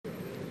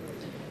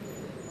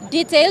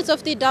Details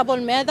of the double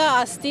murder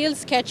are still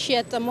sketchy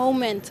at the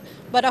moment,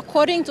 but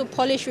according to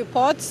police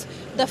reports,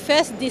 the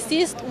first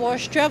deceased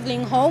was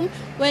traveling home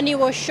when he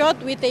was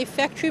shot with a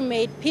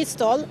factory-made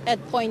pistol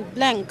at point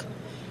blank.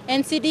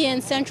 NCD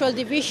and Central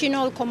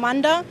Divisional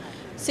Commander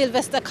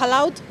Sylvester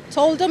Kalaut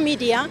told the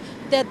media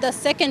that the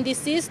second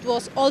deceased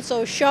was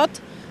also shot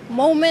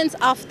moments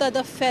after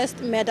the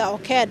first murder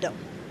occurred.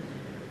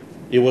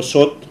 He was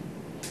shot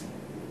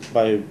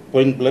by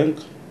point blank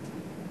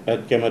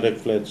at Kemadec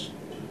Flats.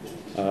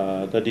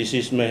 The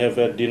deceased may have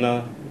had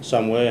dinner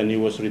somewhere and he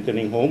was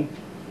returning home,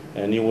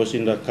 and he was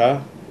in the car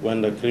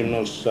when the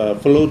criminals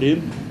followed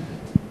him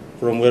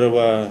from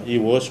wherever he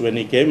was when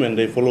he came, and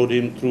they followed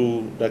him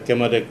through the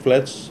Kemadec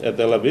Flats at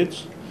Ela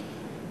Beach.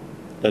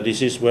 The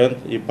deceased went,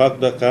 he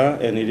parked the car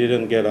and he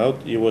didn't get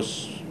out. He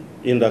was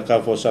in the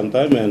car for some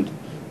time, and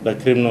the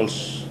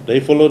criminals, they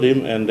followed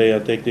him and they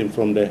attacked him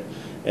from there.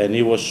 And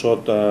he was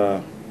shot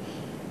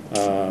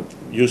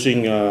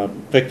using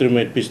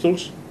factory-made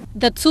pistols.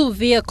 The two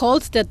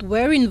vehicles that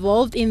were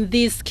involved in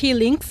these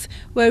killings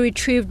were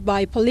retrieved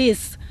by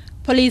police.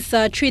 Police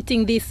are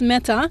treating this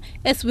matter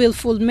as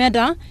willful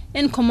murder,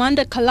 and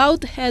Commander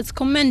Kalaut has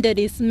commended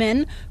his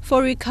men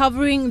for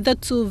recovering the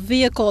two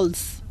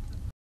vehicles.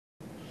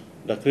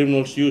 The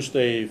criminals used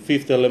a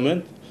fifth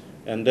element,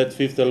 and that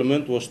fifth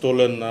element was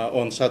stolen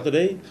on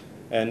Saturday,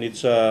 and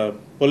it's a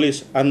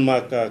police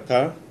unmarked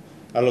car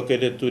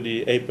allocated to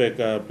the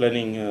APEC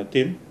planning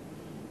team.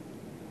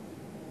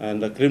 And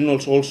the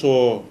criminals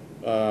also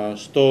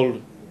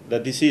stole the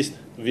deceased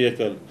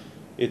vehicle.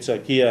 It's a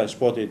Kia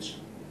Sportage.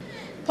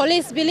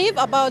 Police believe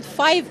about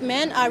 5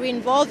 men are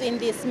involved in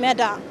this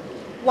murder.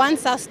 One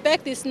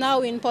suspect is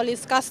now in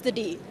police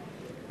custody.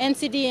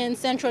 NCD and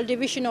Central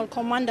Divisional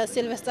Commander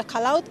Sylvester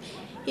Kalaut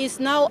is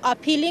now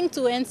appealing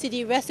to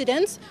NCD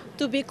residents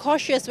to be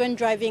cautious when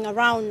driving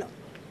around.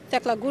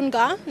 Tekla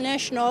Gunga,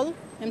 National,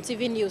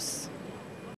 EMTV News.